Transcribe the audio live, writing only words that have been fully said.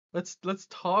let's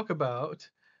talk about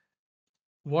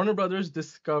Warner Brothers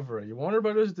Discovery. Warner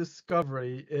Brothers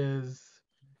Discovery is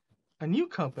a new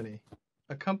company,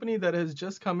 a company that has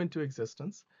just come into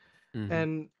existence. Hmm.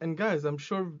 And guys, I'm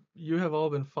sure you have all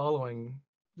been following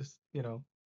this,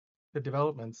 the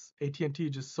developments. AT&T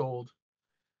just sold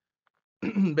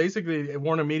basically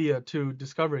Warner Media to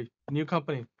Discovery, a new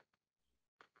company.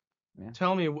 Yeah.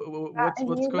 Tell me A what's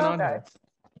new going on logo.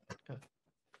 here.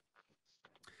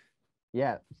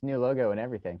 Yeah, it's new logo and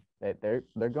everything. They're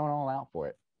going all out for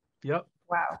it. Yep.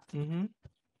 Wow. Mm-hmm.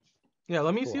 Yeah,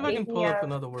 let me Cool. see if I can pull up Yeah.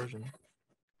 another version.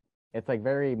 It's like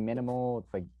very minimal.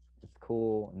 It's like it's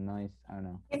cool and nice. I don't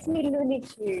know. It's me Looney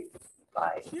Tunes.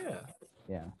 Like, Yeah.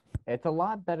 Yeah. It's a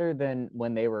lot better than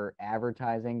when they were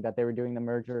advertising that they were doing the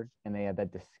merger and they had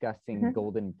that disgusting Mhm.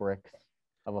 golden bricks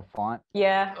of a font.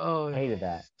 yeah, Oh, Hated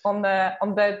that. on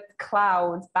the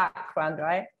clouds background,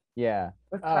 right? Yeah.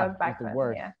 With Ah, cloud it's the background.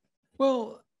 worst. Yeah.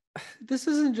 Well, this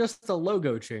isn't just a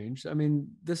logo change. I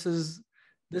mean, this is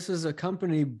a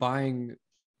company buying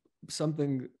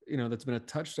something, that's been a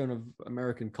touchstone of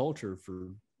American culture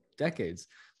for decades.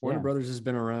 Warner Yeah. Brothers has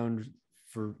been around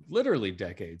for literally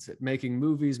decades at making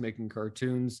movies, making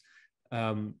cartoons,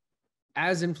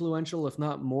 as influential, if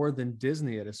not more, than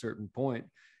Disney at a certain point.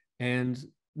 And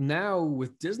now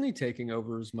with Disney taking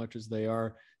over as much as they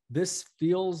are, this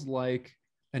feels like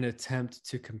an attempt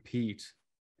to compete.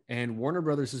 And Warner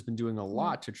Brothers has been doing a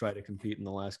lot to try to compete in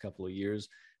the last couple of years,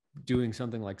 doing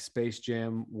something like Space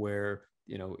Jam, where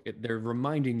they're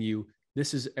reminding you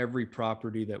this is every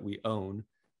property that we own.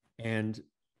 And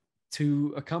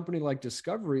to a company like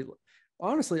Discovery,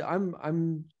 honestly, I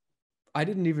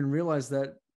didn't even realize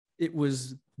that it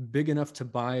was big enough to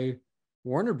buy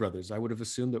Warner Brothers. I would have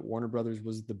assumed that Warner Brothers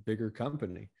was the bigger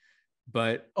company,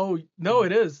 but oh no,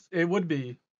 it is. It would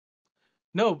be.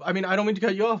 No, I mean I don't mean to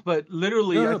cut you off, but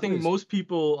literally, I no, think please. most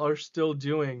people are still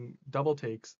doing double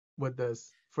takes with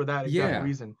this for that exact Yeah.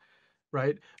 reason,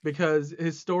 right? Because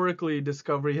historically,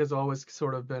 Discovery has always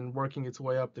sort of been working its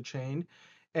way up the chain,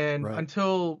 and Right.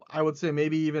 until I would say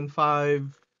maybe even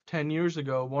 5, 10 years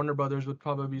ago, Warner Brothers would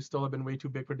probably still have been way too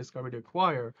big for Discovery to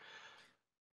acquire.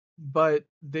 But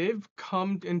they've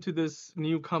come into this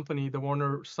new company, the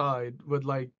Warner side, with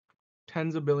like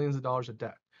tens of billions of dollars of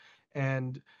debt,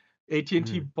 and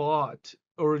AT&T bought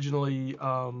originally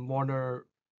Warner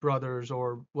Brothers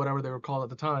or whatever they were called at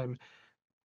the time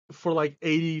for like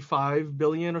 85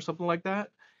 billion or something like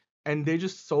that, and they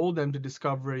just sold them to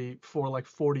Discovery for like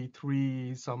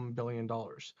 43 some billion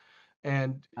dollars.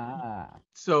 And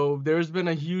so there's been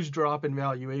a huge drop in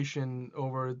valuation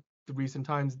over the recent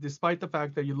times, despite the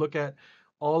fact that you look at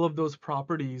all of those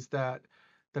properties that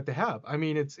they have. I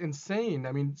mean, it's insane.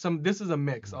 I mean, this is a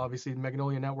mix. Obviously,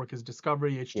 Magnolia Network is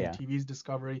Discovery, HGTV is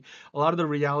Discovery. A lot of the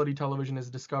reality television is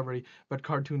Discovery, but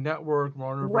Cartoon Network,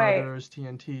 Warner Wait. Brothers,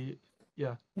 TNT,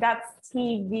 yeah. That's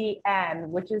TVN,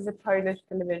 which is a Polish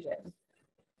television.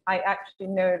 I actually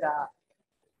know that.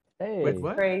 Hey. Wait,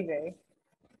 what? Crazy.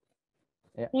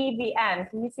 Yeah. TVN.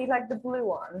 Can you see like the blue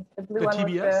one? The blue The one TBS?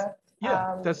 with the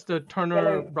Yeah, that's the Turner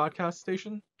yellow... broadcast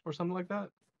station or something like that.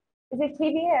 Is it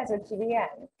TBS or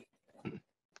TVN?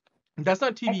 That's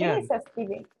not I think TVN. it says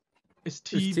TV. It's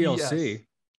There's TBS. TLC.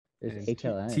 There's and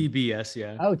HLN. TBS,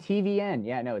 yeah. Oh, TVN.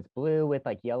 Yeah, no, it's blue with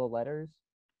like yellow letters.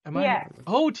 Am Yeah.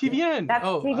 Oh, TVN. That's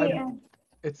Oh, TVN.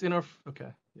 it's in our. Okay,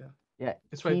 yeah. Yeah,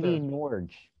 It's right there. TV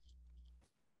Norge.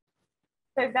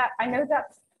 So that I know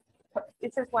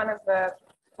this is one of the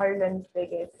Poland's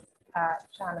biggest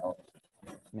channels.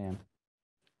 Man.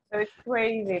 So it's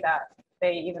crazy that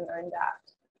they even own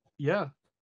that. Yeah,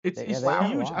 it's Yeah, they have a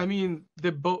huge. lot. I mean,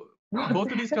 both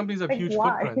of these companies have Like, huge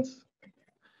why? footprints.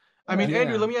 I mean, Yeah.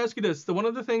 Andrew, let me ask you this. One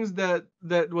of the things that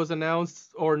was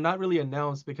announced, or not really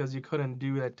announced because you couldn't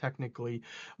do that technically,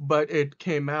 but it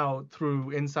came out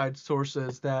through inside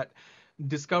sources that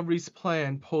Discovery's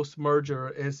plan post-merger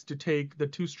is to take the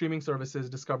two streaming services,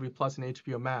 Discovery Plus and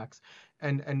HBO Max,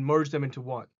 and merge them into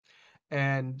one.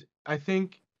 And I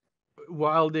think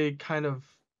while they kind of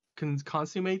can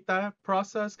consummate that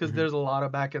process, because there's a lot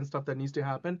of back end stuff that needs to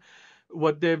happen,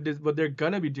 what they're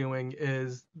gonna be doing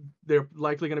is they're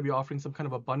likely gonna be offering some kind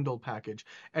of a bundle package.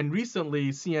 And recently,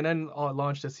 CNN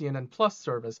launched a CNN Plus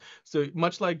service. So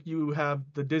much like you have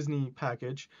the Disney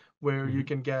package, where you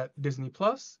can get Disney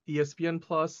Plus, ESPN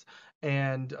Plus,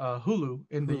 and Hulu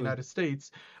in the United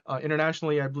States.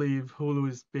 Internationally, I believe Hulu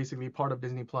is basically part of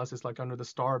Disney Plus. It's like under the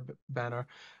Star banner.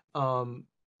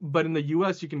 But in the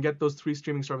US, you can get those three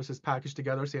streaming services packaged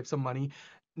together, save some money.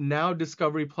 Now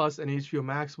Discovery Plus and HBO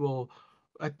Max will,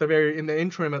 in the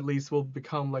interim at least, will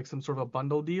become like some sort of a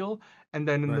bundle deal, and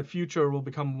then in the future will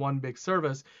become one big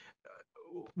service.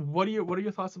 what are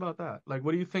your thoughts about that? Like,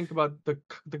 what do you think about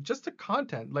just the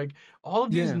content? Like, all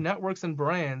of these Yeah. networks and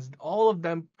brands, all of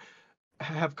them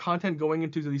have content going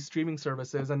into these streaming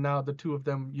services, and now the two of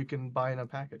them you can buy in a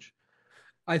package.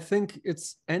 I think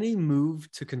it's any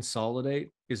move to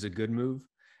consolidate is a good move.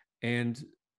 And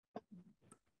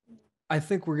I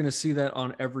think we're going to see that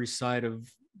on every side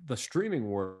of the streaming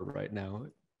war right now.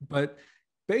 But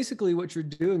basically, what you're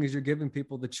doing is you're giving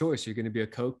people the choice. You're going to be a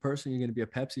Coke person, you're going to be a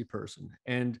Pepsi person.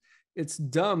 And it's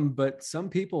dumb, but some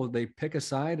people, they pick a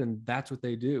side and that's what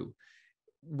they do.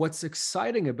 What's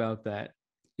exciting about that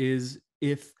is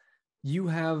if you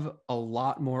have a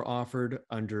lot more offered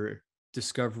under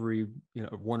Discovery,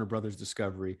 Warner Brothers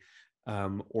Discovery,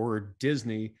 or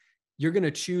Disney, you're going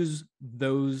to choose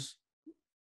those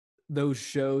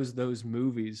shows, those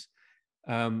movies,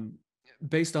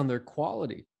 based on their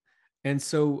quality. And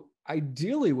so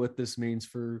ideally what this means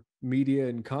for media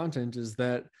and content is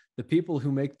that the people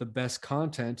who make the best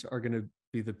content are going to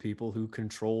be the people who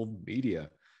control media.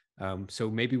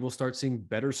 So maybe we'll start seeing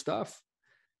better stuff.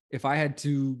 If I had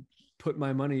to put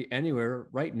my money anywhere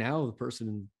right now, the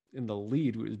person in the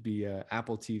lead would be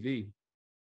Apple TV.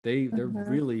 They're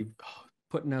really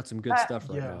putting out some good stuff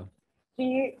right now. Do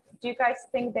you guys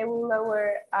think they will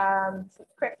lower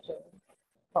subscription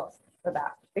costs for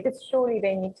that? Because surely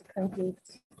they need to compete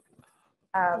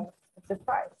the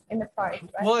price, right?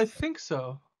 Well, I think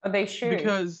so. Or they should,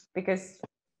 because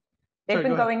they've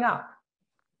been going up,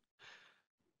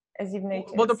 as you've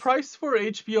noticed. Well, the price for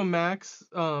HBO Max,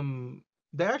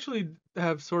 they actually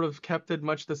have sort of kept it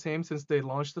much the same since they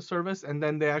launched the service, and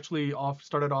then they actually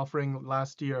started offering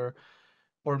last year,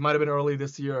 or it might have been early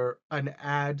this year, an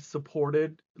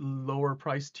ad-supported lower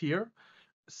price tier.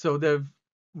 So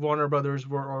Warner Brothers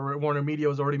or Warner Media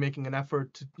was already making an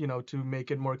effort to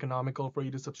make it more economical for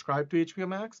you to subscribe to HBO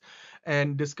Max,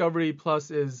 and Discovery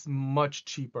Plus is much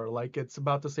cheaper. Like, it's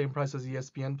about the same price as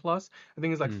ESPN Plus. I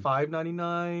think it's like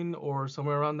 $5.99 or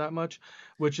somewhere around that much,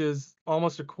 which is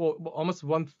almost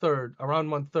around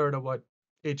one third of what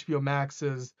HBO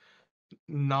Max's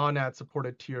non-ad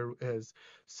supported tier is.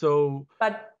 So,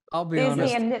 but I'll be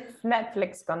Disney honest. and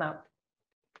Netflix gone up.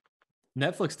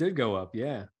 Netflix did go up,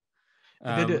 yeah.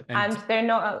 They did. And they're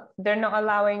not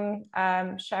allowing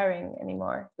sharing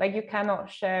anymore. Like, you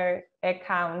cannot share an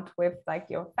account with like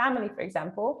your family, for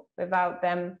example, without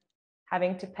them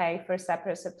having to pay for a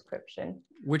separate subscription.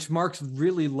 Which marks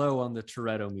really low on the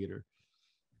Toretto meter.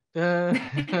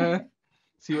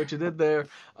 See what you did there.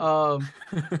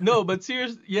 No, but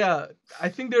seriously, yeah, I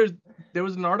think there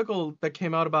was an article that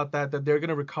came out about that they're going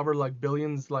to recover like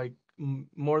billions, like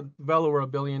well over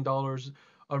 $1 billion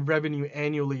of revenue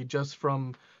annually just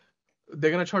from,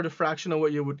 they're going to charge a fraction of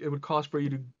what it would cost for you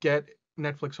to get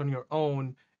Netflix on your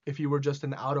own if you were just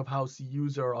an out-of-house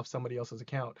user of somebody else's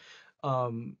account.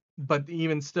 But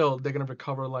even still, they're going to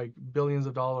recover like billions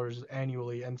of dollars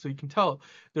annually. And so you can tell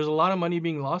there's a lot of money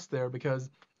being lost there, because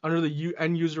under the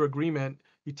end user agreement,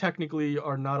 you technically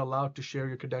are not allowed to share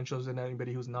your credentials with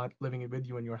anybody who's not living with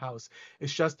you in your house.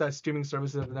 It's just that streaming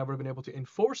services have never been able to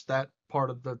enforce that part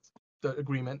of the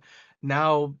agreement.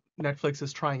 Now Netflix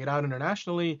is trying it out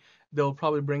internationally. They'll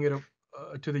probably bring it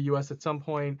to the US at some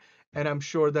point, and I'm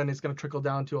sure then it's going to trickle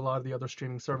down to a lot of the other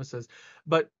streaming services.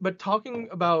 But talking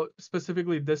about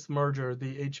specifically this merger,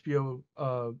 the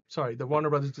the Warner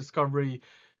Brothers Discovery,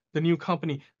 the new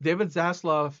company, David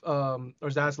Zaslav,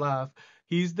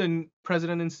 he's the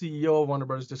president and CEO of Warner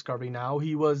Brothers Discovery now.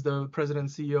 He was the president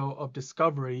and CEO of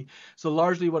Discovery. So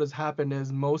largely what has happened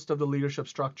is most of the leadership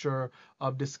structure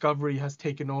of Discovery has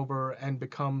taken over and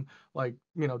become like,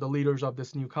 the leaders of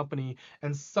this new company.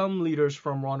 And some leaders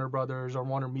from Warner Brothers or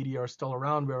Warner Media are still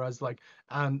around, whereas like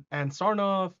Ann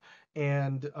Sarnoff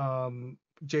and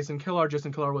Jason Kilar.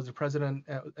 Jason Kilar was the president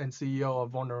and CEO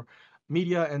of Warner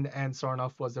Media, and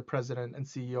Sarnoff was the president and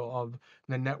CEO of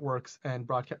the networks and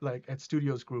broadcast at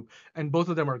Studios Group, and both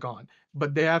of them are gone.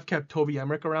 But they have kept Toby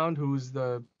Emmerich around, who's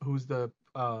the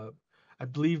I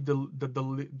believe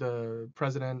the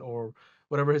president, or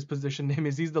whatever his position name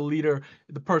is. He's the leader,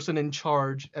 the person in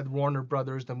charge at Warner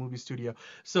Brothers, the movie studio.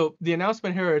 So the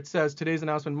announcement here, it says today's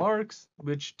announcement marks,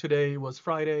 which today was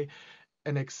Friday,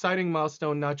 an exciting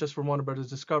milestone, not just for Warner Brothers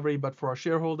Discovery, but for our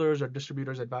shareholders, our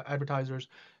distributors, advertisers,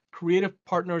 creative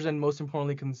partners, and most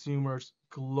importantly, consumers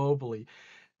globally.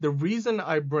 The reason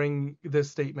I bring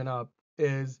this statement up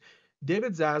is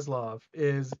David Zaslav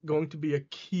is going to be a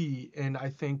key in, I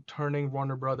think, turning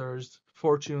Warner Brothers'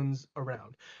 fortunes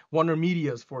around, Warner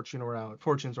Media's fortunes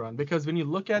around. Because when you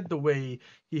look at the way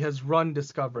he has run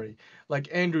Discovery, like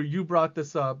Andrew, you brought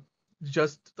this up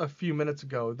just a few minutes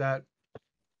ago, that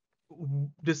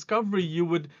Discovery, you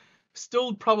would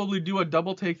still probably do a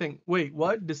double take thing. Wait,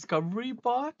 what? Discovery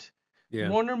bought Yeah.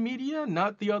 Warner Media,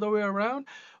 not the other way around?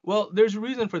 Well, there's a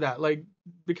reason for that. Like,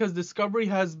 because Discovery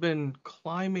has been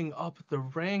climbing up the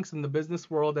ranks in the business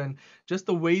world, and just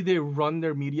the way they run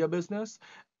their media business,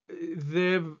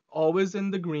 they've always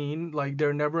in the green. Like,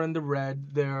 they're never in the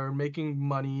red. They're making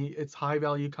money. It's high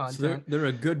value So content. they're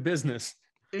a good business.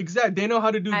 Exactly. They know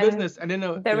how to do And business, and they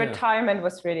know. The retirement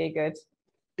was really good.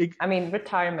 Ex- I mean,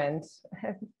 retirement.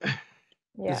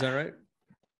 Yeah. Is that right?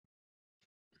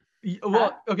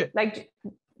 Well, okay. Like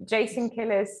Jason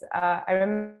Killers, I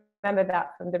remember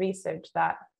that from the research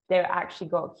that they actually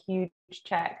got huge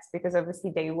checks because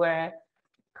obviously they were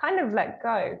kind of let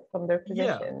go from their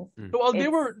positions. Yeah. Well,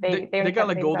 they got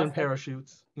like golden invested.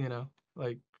 parachutes, you know,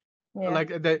 like. Yeah.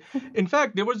 Like that. In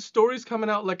fact, there were stories coming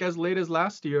out like as late as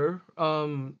last year,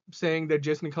 saying that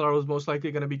Jason Kilar was most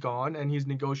likely going to be gone, and he's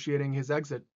negotiating his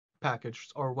exit package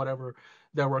or whatever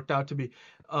that worked out to be.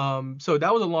 So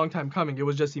that was a long time coming. It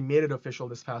was just he made it official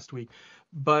this past week.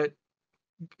 But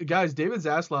guys, David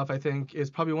Zaslav, I think, is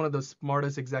probably one of the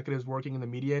smartest executives working in the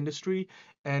media industry,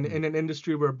 and in an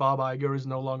industry where Bob Iger is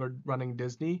no longer running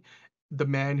Disney, the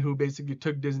man who basically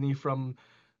took Disney from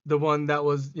the one that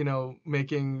was, you know,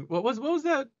 making what was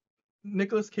that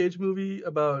Nicolas Cage movie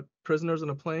about prisoners on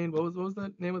a plane? What was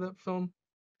that name of that film?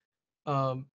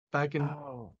 Back in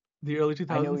the early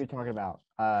 2000s. I know what you're talking about.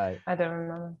 I don't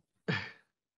remember.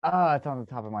 It's on the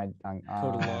top of my tongue.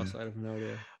 Total loss. I have no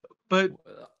idea. But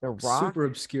The Rock? Super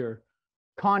obscure.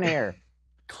 Con Air.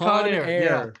 Con Air,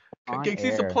 yeah. Con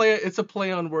It's a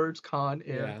play on words, Con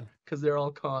Air, because they're all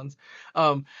cons.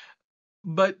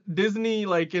 But Disney,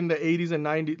 like in the 80s and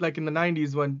 90s, like in the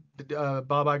 90s when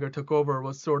Bob Iger took over,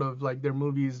 was sort of like their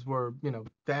movies were, you know,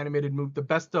 the animated movie, the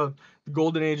best of the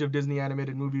golden age of Disney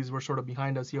animated movies were sort of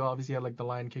behind us. You obviously had like The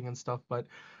Lion King and stuff, but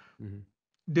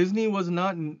Disney was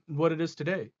not what it is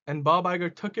today. And Bob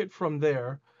Iger took it from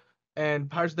there. And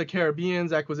Pirates of the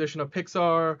Caribbean's acquisition of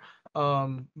Pixar,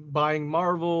 buying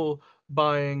Marvel,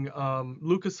 buying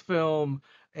Lucasfilm,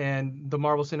 and the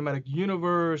Marvel Cinematic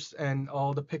Universe, and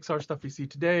all the Pixar stuff we see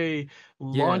today,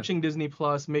 launching Disney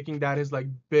Plus, making that his like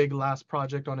big last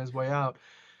project on his way out.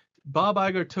 Bob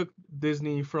Iger took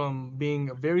Disney from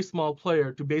being a very small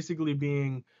player to basically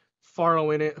being far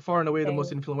and away the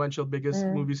most influential, biggest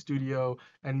movie studio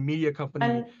and media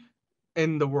company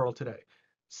in the world today.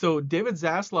 So David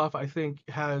Zaslav, I think,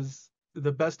 has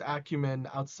the best acumen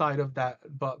outside of that,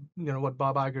 but you know what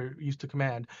Bob Iger used to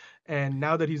command. And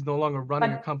now that he's no longer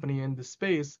running a company in the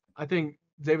space, I think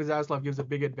David Zaslav gives a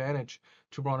big advantage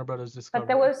to Warner Brothers Discovery.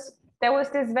 But there was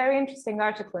this very interesting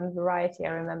article in Variety,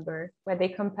 I remember, where they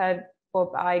compared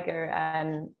Bob Iger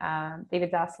and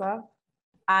David Zaslav.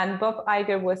 And Bob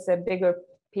Iger was a bigger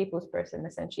people's person,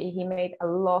 essentially. He made a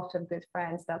lot of good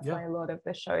friends. That's why a lot of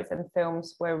the shows and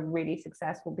films were really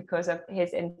successful, because of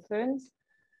his influence.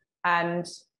 And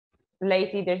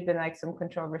lately there's been like some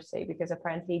controversy because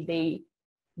apparently they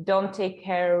don't take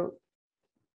care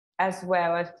as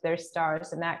well as their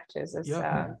stars and actors as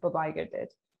Bob Iger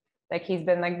did. Like he's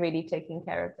been like really taking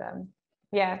care of them.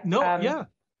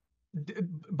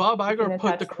 Bob Iger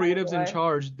put the creatives in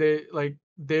charge.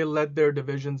 They led their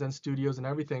divisions and studios and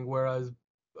everything, whereas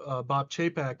Bob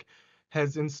Chapek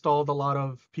has installed a lot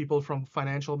of people from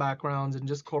financial backgrounds and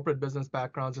just corporate business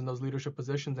backgrounds in those leadership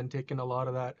positions and taken a lot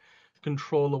of that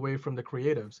control away from the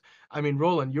creatives. I mean,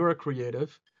 Roland, you're a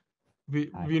creative.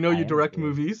 We know you direct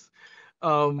movies.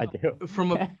 I do.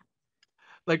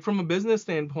 From a business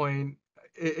standpoint,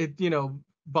 you know,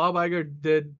 Bob Iger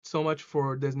did so much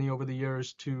for Disney over the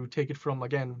years to take it from,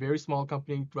 again, very small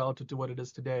company relative to what it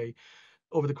is today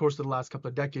over the course of the last couple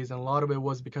of decades. And a lot of it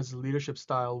was because his leadership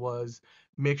style was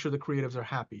make sure the creatives are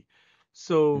happy.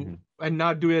 So, and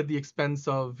not do it at the expense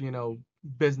of, you know,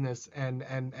 business and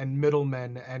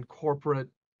middlemen and corporate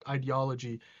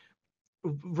ideology.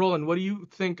 Roland, what do you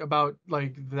think about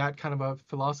like that kind of a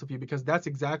philosophy? Because that's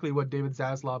exactly what David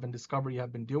Zaslav and Discovery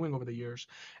have been doing over the years.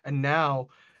 And now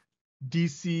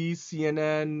DC,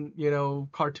 CNN, you know,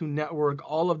 Cartoon Network,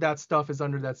 all of that stuff is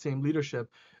under that same leadership.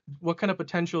 What kind of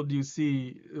potential do you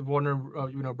see Warner,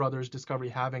 Brothers Discovery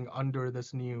having under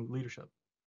this new leadership?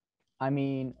 I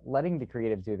mean, letting the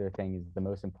creatives do their thing is the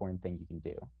most important thing you can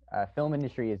do. Film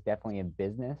industry is definitely a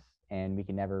business, and we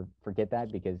can never forget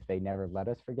that because they never let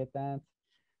us forget that.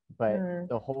 But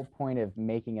the whole point of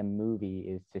making a movie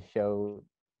is to show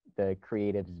the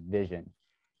creative's vision.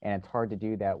 And it's hard to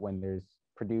do that when there's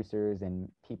producers and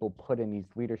people put in these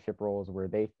leadership roles where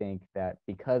they think that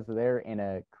because they're in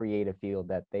a creative field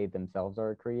that they themselves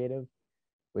are a creative,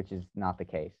 which is not the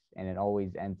case. And it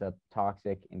always ends up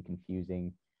toxic and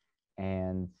confusing.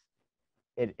 And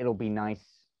it'll be nice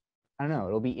I don't know.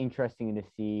 It'll be interesting to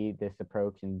see this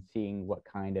approach and seeing what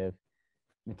kind of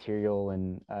material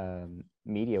and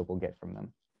media we'll get from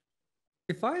them.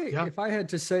 If I had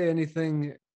to say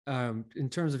anything in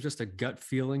terms of just a gut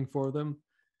feeling for them,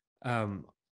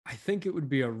 I think it would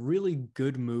be a really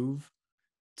good move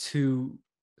to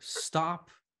stop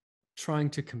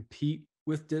trying to compete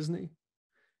with Disney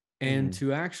and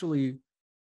to actually,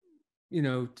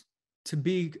 to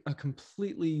be a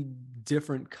completely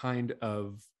different kind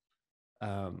of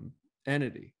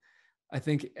entity. I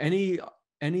think any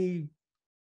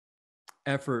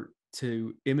effort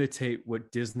to imitate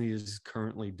what Disney is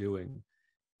currently doing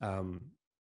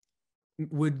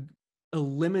would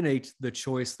eliminate the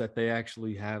choice that they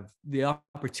actually have, the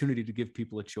opportunity to give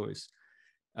people a choice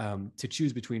to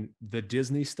choose between the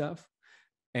Disney stuff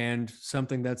and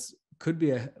something that's could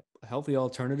be a healthy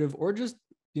alternative or just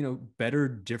better,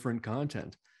 different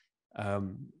content.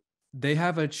 They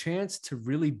have a chance to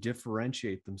really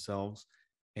differentiate themselves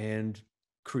and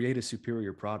create a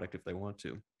superior product if they want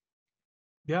to.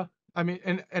 Yeah, I mean,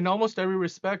 in almost every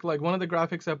respect, like one of the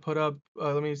graphics I put up,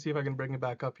 let me see if I can bring it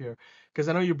back up here, because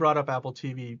I know you brought up Apple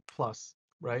TV Plus,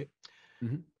 right?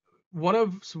 Mm-hmm. One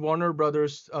of Warner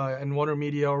Brothers and Warner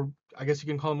Media, or I guess you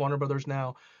can call them Warner Brothers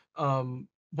now,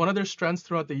 one of their strengths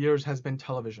throughout the years has been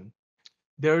television.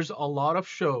 There's a lot of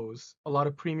shows, a lot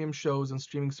of premium shows and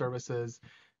streaming services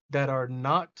that are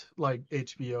not like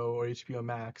HBO or HBO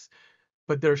Max,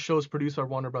 but they're shows produced by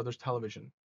Warner Brothers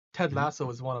Television. Ted Lasso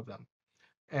is one of them.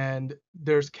 And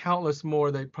there's countless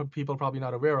more that people are probably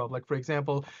not aware of. Like, for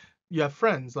example, you have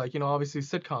Friends, like, obviously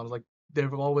sitcoms, like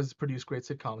they've always produced great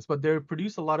sitcoms, but they've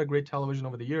produced a lot of great television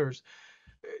over the years.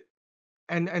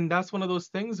 And that's one of those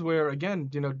things where, again,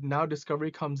 now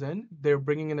Discovery comes in, they're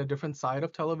bringing in a different side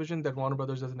of television that Warner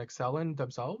Brothers doesn't excel in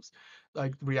themselves,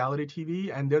 like reality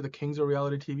TV, and they're the kings of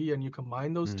reality TV, and you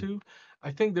combine those two.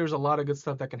 I think there's a lot of good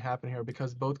stuff that can happen here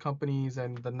because both companies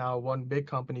and the now one big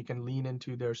company can lean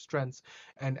into their strengths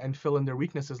and fill in their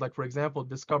weaknesses. Like, for example,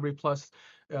 Discovery Plus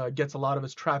gets a lot of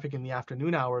its traffic in the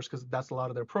afternoon hours because that's a lot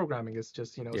of their programming. It's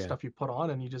just, stuff you put on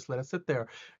and you just let it sit there.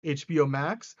 HBO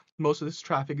Max, most of this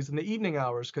traffic is in the evening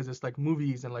hours because it's like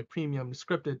movies and like premium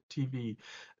scripted TV.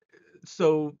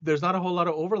 So there's not a whole lot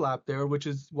of overlap there, which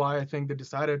is why I think they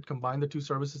decided to combine the two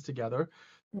services together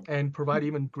and provide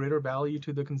even greater value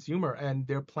to the consumer. And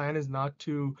their plan is not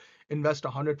to invest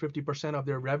 150% of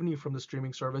their revenue from the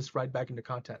streaming service right back into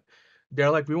content.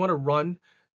 They're like, we want to run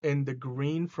in the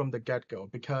green from the get-go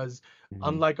because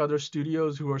unlike other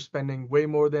studios who are spending way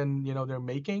more than they're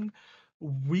making,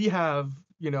 we have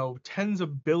tens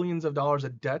of billions of dollars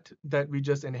of debt that we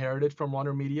just inherited from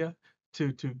Warner Media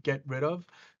to get rid of.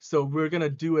 So we're going to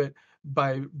do it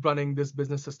by running this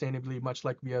business sustainably, much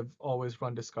like we have always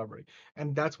run Discovery.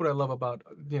 And that's what I love about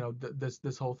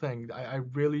this whole thing. I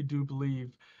really do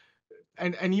believe,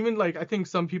 and even like I think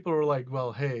some people are like,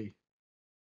 well, hey,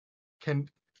 can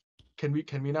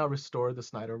we now restore the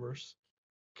Snyderverse?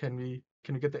 Can we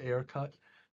get the air cut?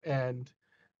 And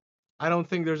I don't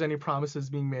think there's any promises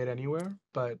being made anywhere,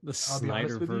 but the I'll be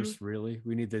honest with you. Snyderverse, really?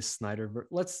 We need this Snyderverse.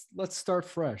 Let's start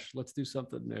fresh. Let's do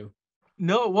something new.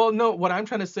 No, well, no, what I'm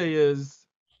trying to say is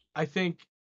I think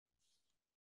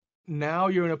now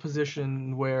you're in a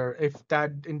position where if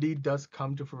that indeed does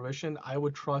come to fruition, I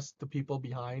would trust the people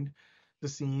behind the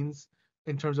scenes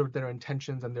in terms of their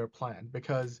intentions and their plan,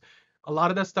 because a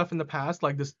lot of that stuff in the past,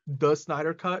 like the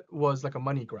Snyder Cut, was like a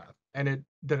money grab and it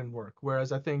didn't work.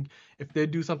 Whereas I think if they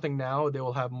do something now, they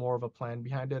will have more of a plan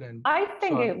behind it. And I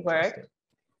think it worked.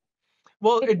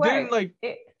 Well, it didn't like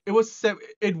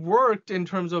it worked in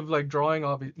terms of like drawing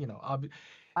off,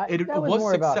 it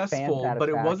was successful, but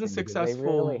it wasn't successful. They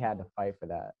really had to fight for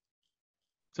that.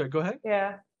 Sorry, go ahead.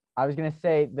 Yeah. I was gonna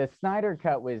say the Snyder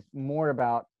Cut was more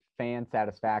about fan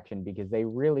satisfaction because they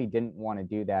really didn't want to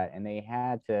do that, and they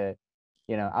had to.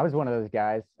 I was one of those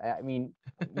guys. I mean,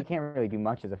 you can't really do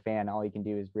much as a fan. All you can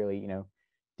do is really,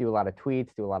 do a lot of tweets,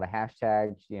 do a lot of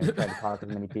hashtags, try to talk to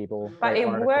as many people. But it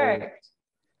worked.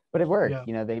 But it worked.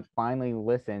 Yeah. They finally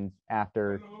listened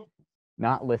after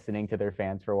not listening to their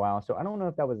fans for a while. So I don't know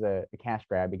if that was a cash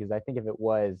grab, because I think if it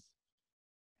was,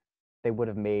 they would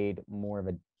have made more of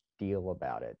a deal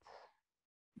about it.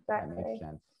 Exactly. That makes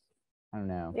sense. I don't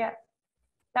know. Yeah,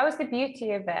 that was the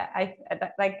beauty of it.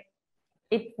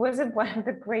 It wasn't one of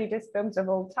the greatest films of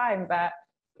all time, but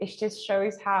it just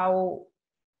shows how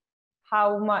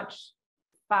much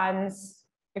fans'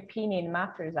 opinion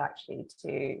matters actually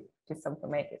to some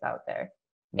filmmakers out there.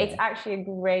 Yeah. It's actually a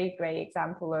great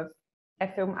example of a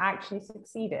film actually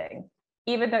succeeding,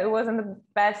 even though it wasn't the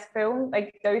best film.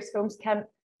 Like, those films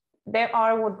they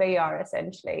are what they are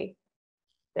essentially.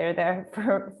 they're there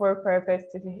for a purpose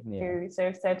to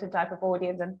serve certain type of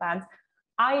audience and fans.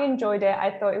 I enjoyed it.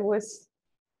 I thought it was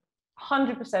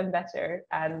 100% better.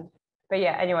 But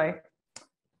yeah, anyway,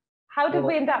 how did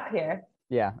we end up here?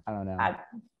 Yeah, I don't know.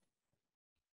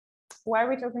 Why are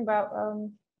we talking about?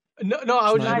 No,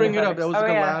 I was just bringing it up. That was Oh,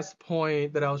 the yeah. last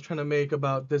point that I was trying to make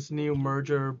about this new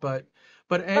merger. But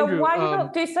Andrew, But why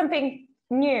not do something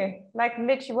new? Like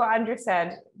literally what Andrew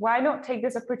said. Why not take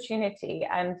this opportunity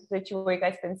and literally what you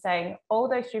guys been saying? All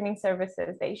those streaming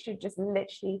services, they should just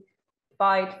literally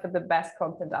fight for the best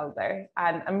content out there.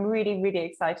 And I'm really, really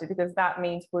excited because that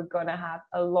means we're gonna have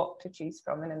a lot to choose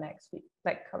from in the next few,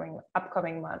 like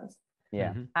upcoming months.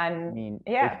 Yeah, and I mean,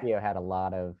 yeah, HBO had a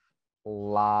lot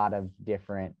of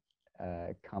different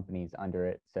companies under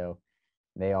it, so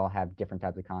they all have different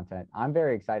types of content. I'm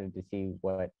very excited to see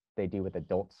what they do with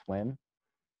Adult Swim,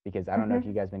 because I don't know if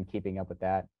you guys been keeping up with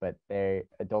that, but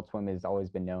Adult Swim has always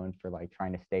been known for like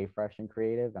trying to stay fresh and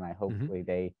creative, and I hopefully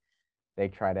they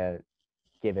try to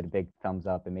give it a big thumbs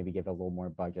up and maybe give it a little more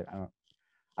budget.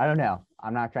 I don't know.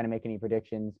 I'm not trying to make any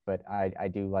predictions, but I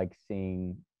do like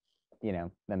seeing,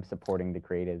 them supporting the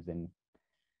creatives and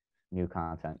new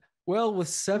content. Well, with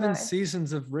 7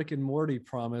 seasons of Rick and Morty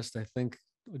promised, I think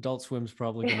Adult Swim's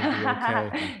probably going to be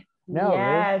okay. No,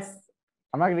 yes.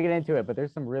 I'm not going to get into it, but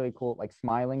there's some really cool, like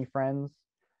Smiling Friends.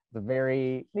 It's a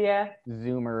very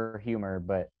Zoomer humor,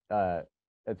 but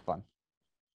it's fun.